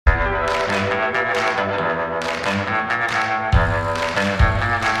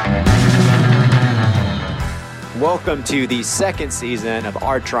Welcome to the second season of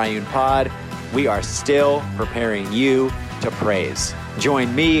Our Triune Pod. We are still preparing you to praise.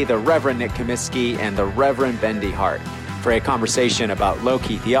 Join me, the Reverend Nick Comiskey, and the Reverend Bendy Hart for a conversation about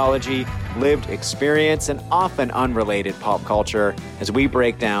low-key theology, lived experience, and often unrelated pop culture as we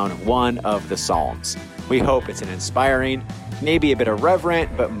break down one of the Psalms. We hope it's an inspiring, maybe a bit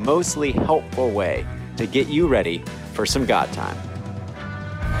irreverent, but mostly helpful way to get you ready for some God time.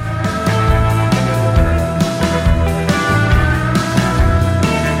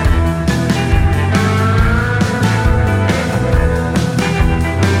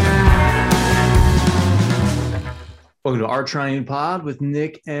 Welcome to Our Triune Pod with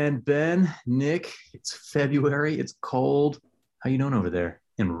Nick and Ben. Nick, it's February. It's cold. How you doing over there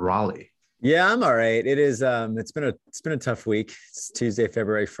in Raleigh? Yeah, I'm all right. It is. It's been a tough week. It's Tuesday,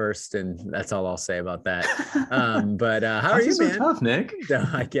 February 1st, and that's all I'll say about that. But how are you, man? So tough, Nick. No,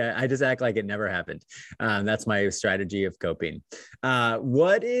 I just act like it never happened. That's my strategy of coping.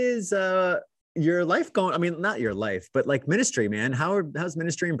 What is your life going? I mean, not your life, but like ministry, man. How's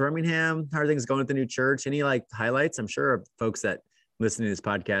ministry in Birmingham? How are things going at the new church? Any like highlights? I'm sure folks that listen to this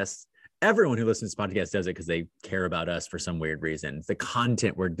podcast, everyone who listens to this podcast does it because they care about us for some weird reason. The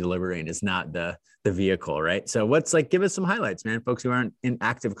content we're delivering is not the vehicle, right? So give us some highlights, man, folks who aren't in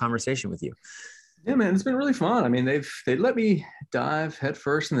active conversation with you. Yeah, man, it's been really fun. I mean, they let me dive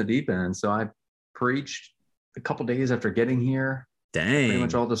headfirst in the deep end. So I preached a couple days after getting here. Dang. Pretty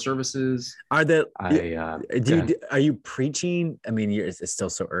much all the services. Are you preaching? I mean, it's still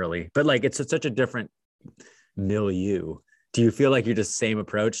so early, but like it's such a different milieu. Do you feel like you're just same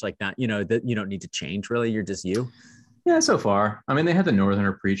approach? Like not, that you don't need to change really. You're just you. Yeah, so far. I mean, they had the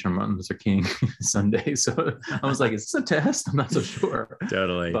Northerner preach on Martin Luther King Sunday, so I was like, "Is this a test?" I'm not so sure.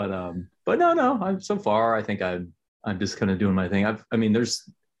 Totally. But no. So far, I think I'm just kind of doing my thing.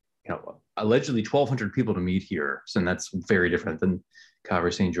 There's allegedly 1,200 people to meet here, so that's very different than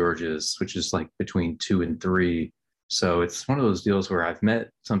Calvary St. George's, which is like between 2 and 3. So it's one of those deals where I've met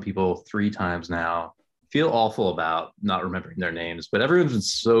some people 3 times now. Feel awful about not remembering their names, but everyone's been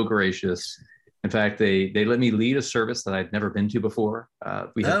so gracious. In fact, they let me lead a service that I'd never been to before.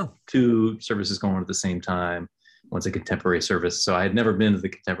 We had 2 services going on at the same time. One's a contemporary service, so I had never been to the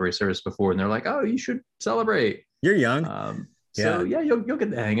contemporary service before, and they're like, "Oh, you should celebrate." You're young. So you'll get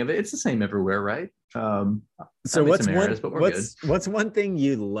the hang of it. It's the same everywhere, right? So what's one thing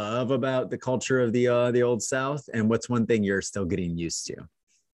you love about the culture of the Old South, and what's one thing you're still getting used to?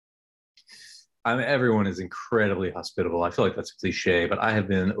 I mean, everyone is incredibly hospitable. I feel like that's a cliche, but I have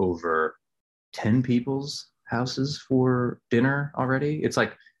been over 10 people's houses for dinner already. It's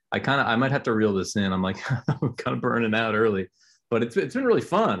like I might have to reel this in. I'm like I'm kind of burning out early, but it's been really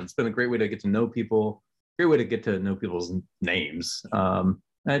fun. It's been a great way to get to know people. Great way to get to know people's names. And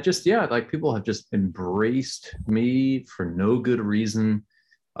people have just embraced me for no good reason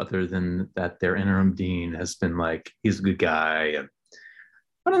other than that their interim dean has been like, he's a good guy. And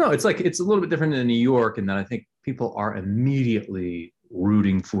I don't know, it's a little bit different in New York in that I think people are immediately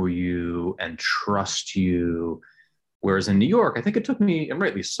rooting for you and trust you. Whereas in New York, I think it took me, and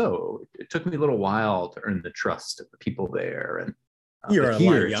rightly so, it took me a little while to earn the trust of the people there. And you're a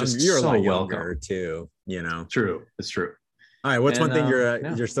lot younger too, True. It's true. All right. What's one thing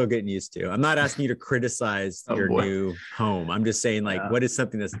you're still getting used to? I'm not asking you to criticize your new home. I'm just saying what is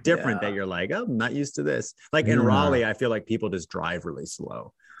something that's different that you're like, oh, I'm not used to this. Like in Raleigh, I feel like people just drive really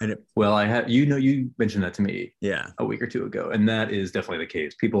slow. I have, you mentioned that to me a week or 2 ago. And that is definitely the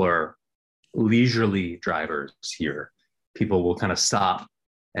case. People are leisurely drivers here. People will kind of stop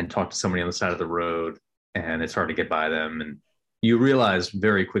and talk to somebody on the side of the road, and it's hard to get by them. And you realize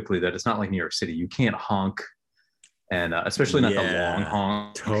very quickly that it's not like New York City. You can't honk, and especially not the long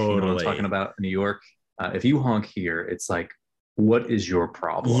honk. Totally. You know what I'm talking about in New York. If you honk here, it's like, what is your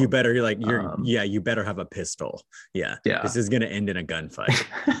problem? You better you better have a pistol. Yeah. This is going to end in a gunfight.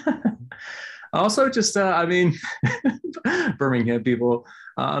 Also, just Birmingham people.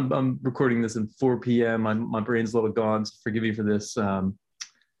 I'm recording this at 4 p.m. My brain's a little gone, so forgive me for this.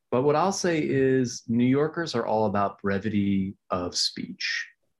 But what I'll say is New Yorkers are all about brevity of speech.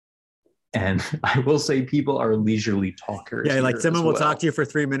 And I will say people are leisurely talkers. Yeah, like someone will talk to you for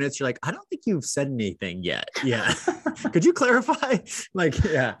 3 minutes. You're like, I don't think you've said anything yet. Yeah. Could you clarify?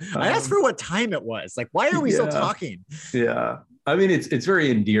 I asked for what time it was. Like, why are we still talking? Yeah. I mean, it's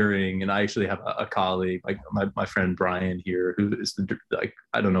very endearing. And I actually have a colleague, like my friend Brian here, who is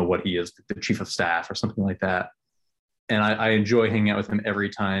I don't know what he is, the chief of staff or something like that. And I enjoy hanging out with him every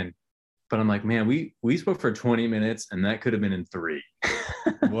time but I'm like, man, we spoke for 20 minutes and that could have been in 3.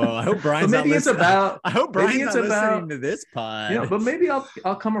 Well, I hope Brian's maybe not it's listening. about, I hope Brian's maybe it's not about, listening to this pod. but maybe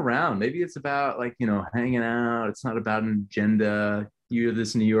I'll come around. Maybe it's about like, hanging out. It's not about an agenda. You're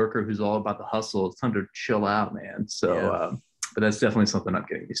this New Yorker who's all about the hustle. It's time to chill out, man. So, Yeah. but that's definitely something I'm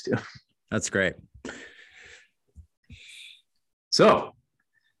getting used to. That's great. So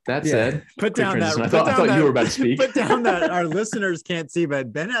that said, put down that. I thought you were about to speak. Put down that our listeners can't see,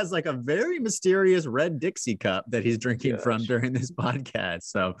 but Ben has like a very mysterious red Dixie cup that he's drinking from during this podcast.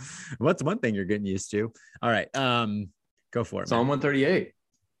 So, what's one thing you're getting used to? All right, go for it. Psalm 138.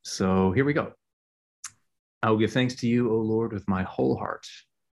 So here we go. I will give thanks to you, O Lord, with my whole heart.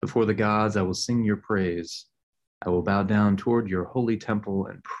 Before the gods, I will sing your praise. I will bow down toward your holy temple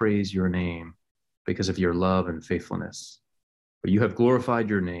and praise your name because of your love and faithfulness. For you have glorified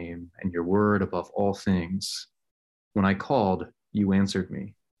your name and your word above all things. When I called, you answered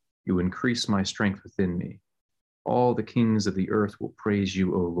me. You increased my strength within me. All the kings of the earth will praise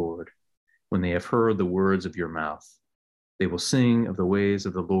you, O Lord, when they have heard the words of your mouth. They will sing of the ways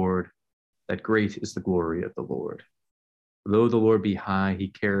of the Lord, that great is the glory of the Lord. Though the Lord be high, he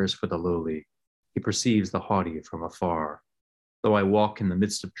cares for the lowly. He perceives the haughty from afar. Though I walk in the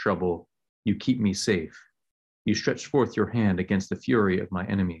midst of trouble, you keep me safe. You stretch forth your hand against the fury of my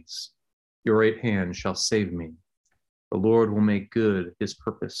enemies. Your right hand shall save me. The Lord will make good his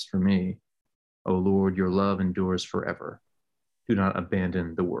purpose for me. O Lord, your love endures forever. Do not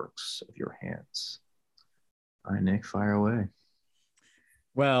abandon the works of your hands. All right, Nick, fire away.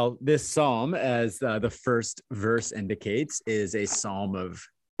 Well, this psalm, as the first verse indicates, is a psalm of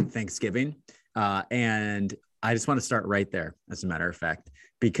thanksgiving. And I just want to start right there, as a matter of fact,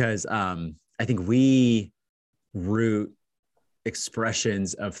 because I think we root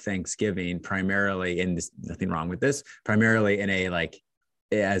expressions of thanksgiving primarily in this, nothing wrong with this, primarily in a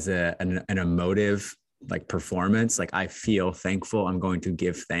as an emotive like performance. Like, I feel thankful, I'm going to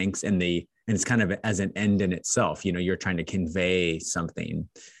give thanks, and it's kind of as an end in itself. You're trying to convey something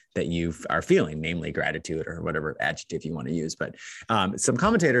that you are feeling, namely gratitude or whatever adjective you want to use. But some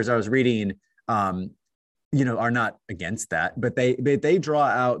commentators I was reading are not against that, but they draw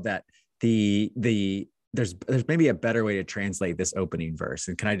out that there's maybe a better way to translate this opening verse.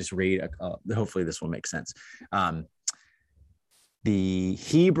 And can I just read? Hopefully this will make sense. The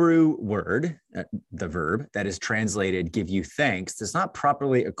Hebrew word, the verb that is translated "give you thanks," does not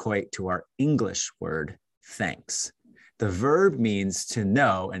properly equate to our English word "thanks." The verb means to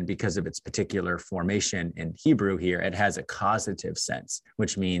know, and because of its particular formation in Hebrew here, it has a causative sense,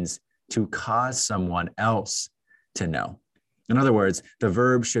 which means to cause someone else to know. In other words, the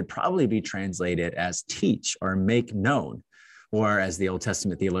verb should probably be translated as teach or make known, or as the Old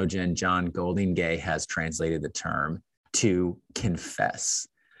Testament theologian John Goldingay has translated the term, to confess.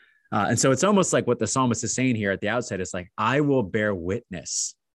 And so it's almost like what the psalmist is saying here at the outset is like, I will bear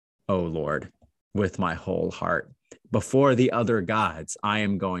witness, O Lord, with my whole heart. Before the other gods, I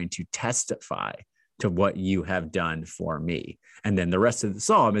am going to testify to what you have done for me. And then the rest of the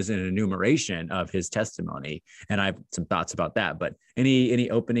psalm is an enumeration of his testimony. And I have some thoughts about that. But any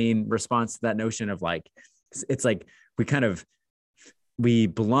opening response to that notion of like, it's like we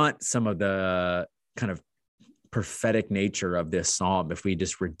blunt some of the kind of prophetic nature of this psalm if we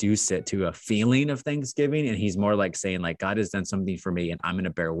just reduce it to a feeling of thanksgiving. And he's more like saying like, God has done something for me and I'm going to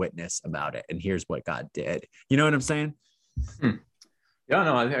bear witness about it. And here's what God did. You know what I'm saying? Yeah,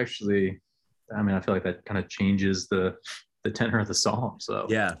 no, I feel like that kind of changes the tenor of the psalm. So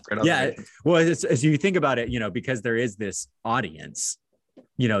yeah. Well, as you think about it, because there is this audience,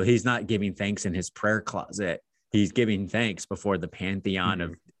 he's not giving thanks in his prayer closet. He's giving thanks before the pantheon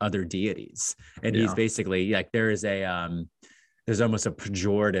of other deities. And he's basically like, there's almost a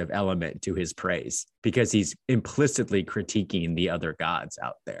pejorative element to his praise because he's implicitly critiquing the other gods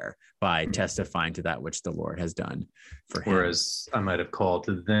out there by testifying to that which the Lord has done for him. Whereas I might have called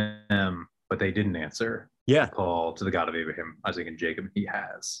to them, but they didn't answer. Yeah. Call to the God of Abraham, Isaac, and Jacob. He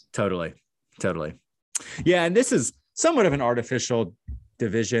has. Totally. Yeah. And this is somewhat of an artificial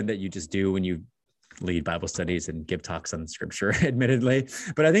division that you just do when you lead Bible studies and give talks on scripture, admittedly.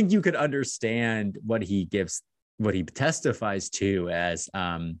 But I think you could understand what he testifies to as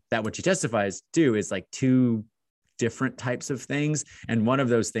that which he testifies to is like two different types of things. And one of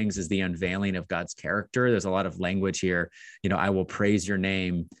those things is the unveiling of God's character. There's a lot of language here. I will praise your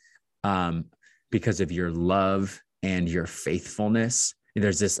name because of your love and your faithfulness.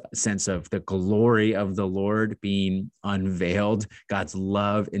 There's this sense of the glory of the Lord being unveiled. God's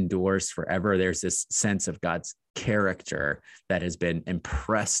love endures forever. There's this sense of God's character that has been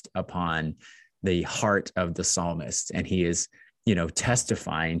impressed upon the heart of the psalmist. And he is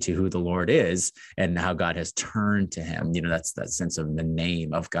testifying to who the Lord is and how God has turned to him. That's that sense of the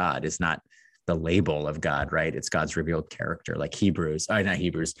name of God is not the label of God, right? It's God's revealed character, like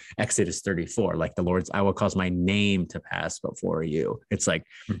Exodus 34, like the Lord's, I will cause my name to pass before you. It's like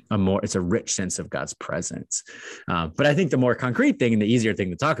it's a rich sense of God's presence. But I think the more concrete thing and the easier thing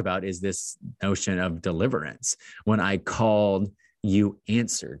to talk about is this notion of deliverance. When I called, you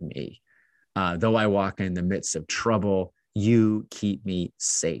answered me. Though I walk in the midst of trouble, you keep me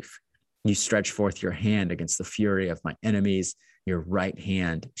safe. You stretch forth your hand against the fury of my enemies. Your right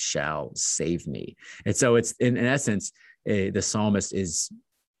hand shall save me. And so it's in essence, the psalmist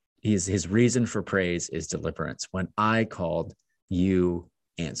his reason for praise is deliverance. When I called, you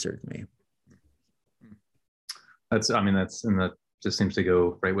answered me. That just seems to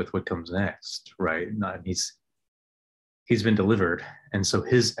go right with what comes next, right? He's been delivered. And so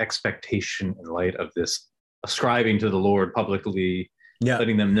his expectation in light of this ascribing to the Lord publicly,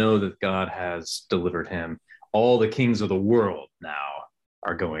 letting them know that God has delivered him. All the kings of the world now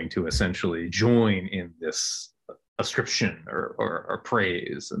are going to essentially join in this ascription or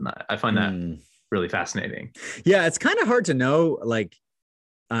praise. And I find that really fascinating. Yeah, it's kind of hard to know, like,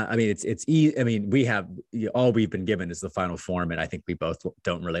 we've been given is the final form. And I think we both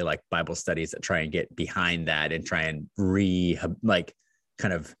don't really like Bible studies that try and get behind that and try and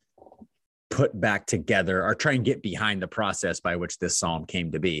kind of put back together or try and get behind the process by which this psalm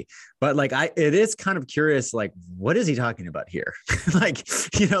came to be. But it is kind of curious, like, what is he talking about here? like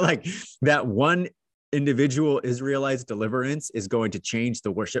that one individual Israelite's deliverance is going to change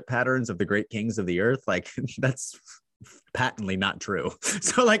the worship patterns of the great kings of the earth. Like that's patently not true.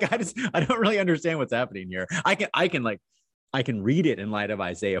 So I don't really understand what's happening here. I can read it in light of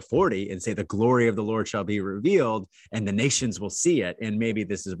Isaiah 40 and say the glory of the Lord shall be revealed and the nations will see it. And maybe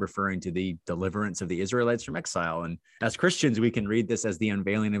this is referring to the deliverance of the Israelites from exile. And as Christians, we can read this as the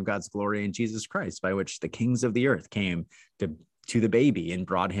unveiling of God's glory in Jesus Christ, by which the kings of the earth came to the baby and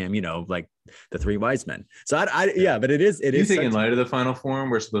brought him, like the three wise men. So but it is. Do you think in light of the final form,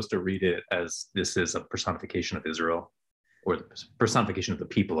 we're supposed to read it as this is a personification of Israel or the personification of the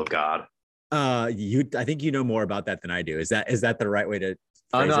people of God? I think you know more about that than I do. Is that the right way to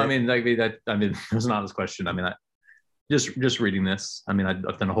phrase no, it? it was an honest question. Just reading this. I've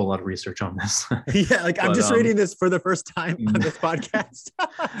done a whole lot of research on this. Yeah, I'm just reading this for the first time on this podcast.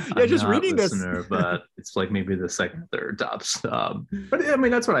 Yeah, just reading this. But it's like maybe the second, third tops. But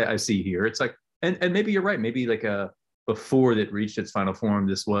that's what I see here. It's like, and maybe you're right. Maybe before it reached its final form,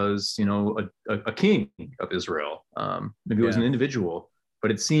 this was a king of Israel. Maybe it was an individual. But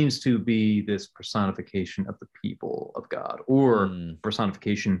it seems to be this personification of the people of God, or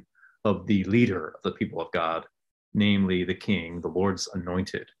personification of the leader of the people of God, namely the king, the Lord's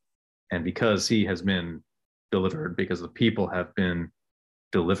anointed. And because he has been delivered, because the people have been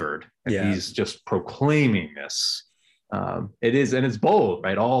delivered, and he's just proclaiming this. It is, and it's bold,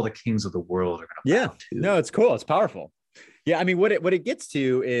 right? All the kings of the world are going to bow to. No, it's cool. It's powerful. Yeah, what it gets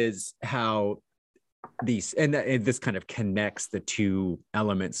to is how this kind of connects the two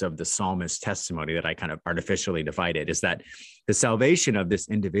elements of the psalmist's testimony that I kind of artificially divided, is that the salvation of this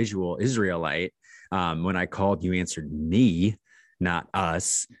individual Israelite, when I called, you answered me, not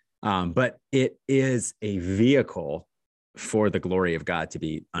us. But it is a vehicle for the glory of God to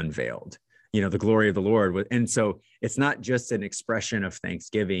be unveiled, the glory of the Lord. And so it's not just an expression of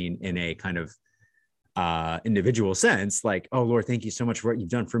thanksgiving in a kind of individual sense, like, oh Lord, thank you so much for what you've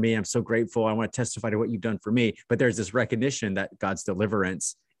done for me. I'm so grateful. I want to testify to what you've done for me. But there's this recognition that God's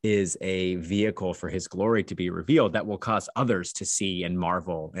deliverance is a vehicle for his glory to be revealed that will cause others to see and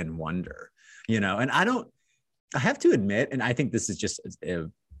marvel and wonder, and I have to admit, and I think this is just a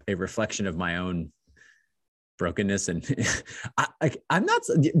reflection of my own brokenness. And I'm not,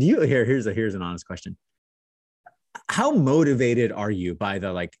 here's an honest question. How motivated are you by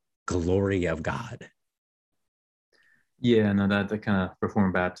the glory of God? Yeah, no, that kind of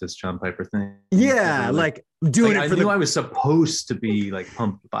Reformed Baptist John Piper thing. Yeah, really, doing it for I knew I was supposed to be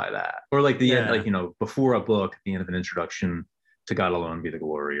pumped by that, or the end, before a book, at the end of an introduction to God alone be the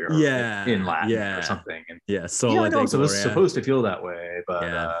glory, or in Latin or something. And I know I was supposed to feel that way, but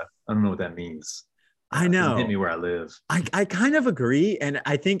I don't know what that means. I know. Hit me where I live. I kind of agree, and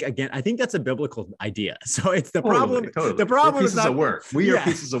I think that's a biblical idea. So it's the problem. Totally. The problem is pieces of work. We are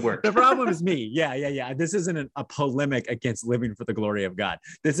pieces of work. The problem is me. Yeah. This isn't a polemic against living for the glory of God.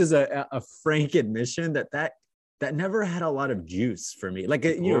 This is a frank admission that that never had a lot of juice for me. Like,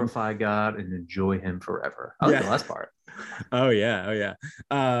 glorify God and enjoy him forever. I like the last part. Oh yeah.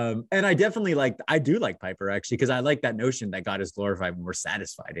 And I do like Piper, actually, because I like that notion that God is glorified when we're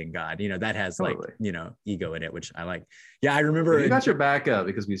satisfied in God. That has Totally. ego in it, which I like. Yeah, I remember. You got your back up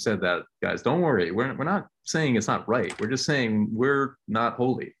because we said that, guys. Don't worry. We're not saying it's not right. We're just saying we're not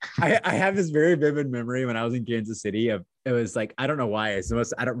holy. I have this very vivid memory when I was in Kansas City of, it was like, I don't know why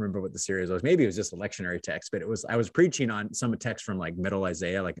I don't remember what the series was. Maybe it was just a lectionary text, but I was preaching on some text from like middle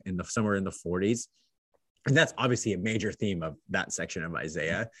Isaiah, like somewhere in the 40s. And that's obviously a major theme of that section of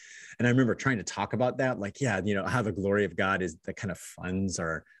Isaiah. And I remember trying to talk about that, like, how the glory of God is that kind of funds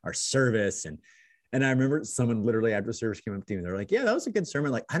our service. And I remember someone literally after service came up to me and they're like, yeah, that was a good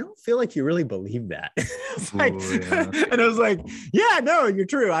sermon. Like, I don't feel like you really believe that. And I was like, yeah, no, you're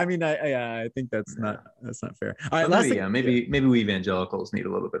true. I mean, I think that's not fair. All right. Maybe we evangelicals need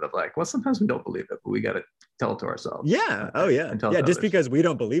a little bit of like, well, sometimes we don't believe it, but we got to tell it to ourselves. Yeah. Oh yeah. Yeah. Just because we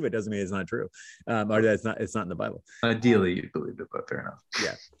don't believe it doesn't mean it's not true. Or that it's not in the Bible. Ideally you believe it, but fair enough.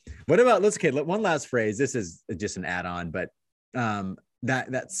 Yeah. What about, one last phrase. This is just an add-on, but,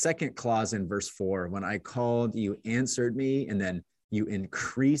 that second clause in verse 4, when I called, you answered me, and then you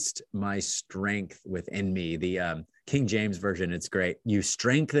increased my strength within me. The King James version, it's great. You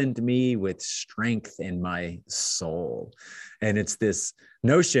strengthened me with strength in my soul. And it's this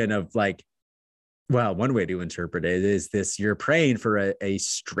notion of like, well, one way to interpret it is this: you're praying for a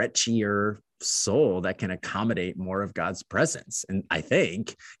stretchier soul that can accommodate more of God's presence. And I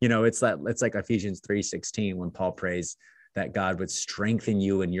think, it's like Ephesians 3:16, when Paul prays that God would strengthen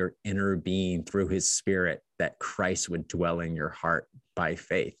you in your inner being through his spirit, that Christ would dwell in your heart by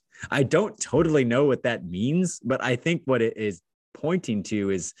faith. I don't totally know what that means, but I think what it is pointing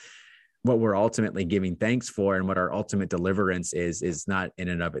to is what we're ultimately giving thanks for, and what our ultimate deliverance is not in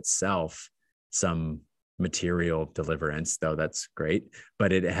and of itself some material deliverance, though that's great,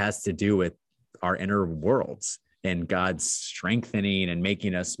 but it has to do with our inner worlds and God's strengthening and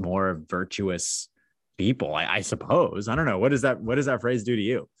making us more virtuous people, I suppose. I don't know. What does that phrase do to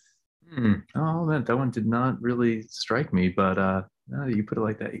you? Oh man, that one did not really strike me, but now that you put it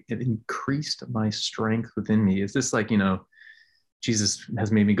like that, it increased my strength within me. Is this like, Jesus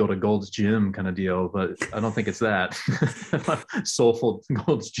has made me go to Gold's Gym kind of deal? But I don't think it's that. Soulful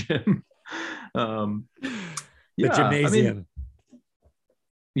Gold's Gym. The gymnasium.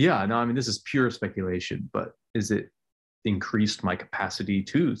 This is pure speculation, but is it increased my capacity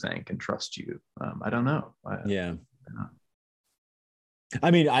to thank and trust you? I don't know. Big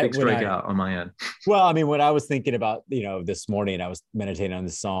strikeout on my end. Well, when I was thinking about, this morning, I was meditating on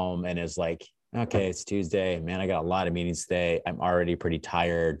the Psalm, and it's like, okay, it's Tuesday, man, I got a lot of meetings today. I'm already pretty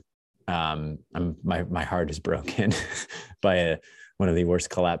tired. My heart is broken by one of the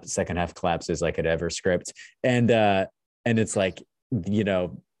worst second half collapses I could ever script. And it's like,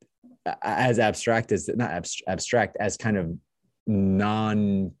 as abstract as kind of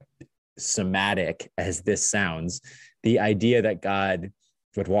non-somatic as this sounds, the idea that God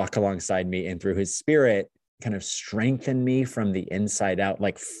would walk alongside me and through his spirit kind of strengthen me from the inside out,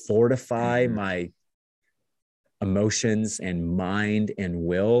 like fortify my emotions and mind and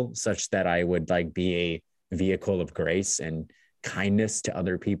will, such that I would like be a vehicle of grace and kindness to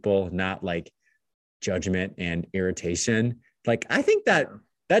other people, not like judgment and irritation. Like, I think that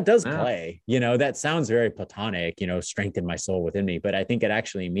does play, that sounds very platonic, strengthen my soul within me. But I think it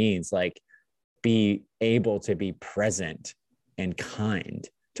actually means like be able to be present and kind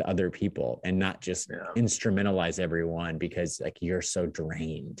to other people, and not just instrumentalize everyone because like you're so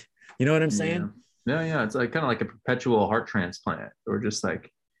drained. You know what I'm saying? Yeah. It's like kind of like a perpetual heart transplant, or just like,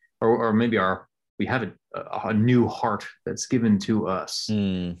 or maybe we have a new heart that's given to us,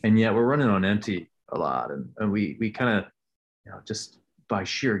 and yet we're running on empty a lot, and we kind of, just by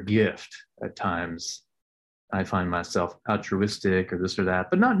sheer gift at times, I find myself altruistic or this or that,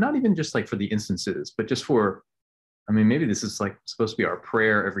 but not even just like for the instances, but just for, maybe this is like supposed to be our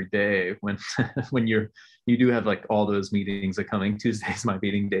prayer every day when when you do have like all those meetings are coming. Tuesday's my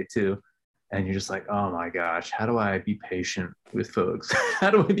meeting day too. And you're just like, oh my gosh, how do I be patient with folks?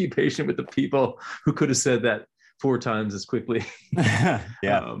 How do I be patient with the people who could have said that 4 times as quickly? But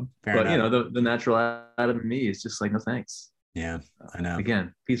the natural out of me is just like, no thanks. Yeah, I know.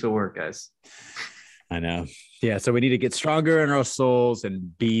 Again, peaceful work, guys. I know. Yeah. So we need to get stronger in our souls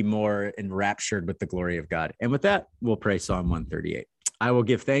and be more enraptured with the glory of God. And with that, we'll pray Psalm 138. I will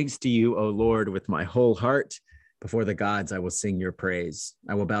give thanks to you, O Lord, with my whole heart. Before the gods, I will sing your praise.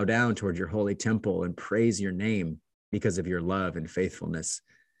 I will bow down toward your holy temple and praise your name because of your love and faithfulness.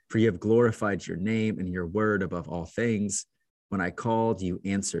 For you have glorified your name and your word above all things. When I called, you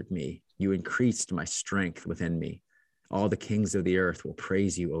answered me. You increased my strength within me. All the kings of the earth will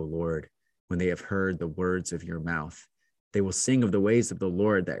praise you, O Lord, when they have heard the words of your mouth. They will sing of the ways of the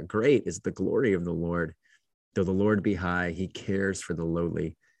Lord, that great is the glory of the Lord. Though the Lord be high, he cares for the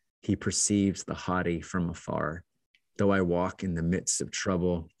lowly. He perceives the haughty from afar. Though I walk in the midst of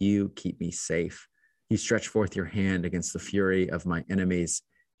trouble, you keep me safe. You stretch forth your hand against the fury of my enemies.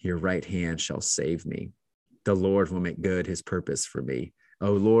 Your right hand shall save me. The Lord will make good his purpose for me.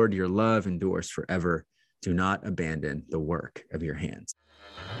 O Lord, your love endures forever. Do not abandon the work of your hands.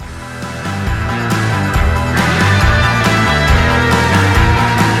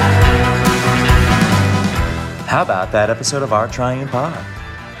 How about that episode of Our Triune Pod?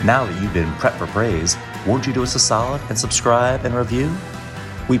 Now that you've been prepped for praise, won't you do us a solid and subscribe and review?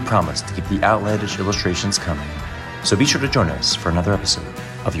 We promise to keep the outlandish illustrations coming, so be sure to join us for another episode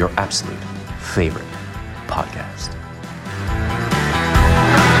of your absolute favorite podcast.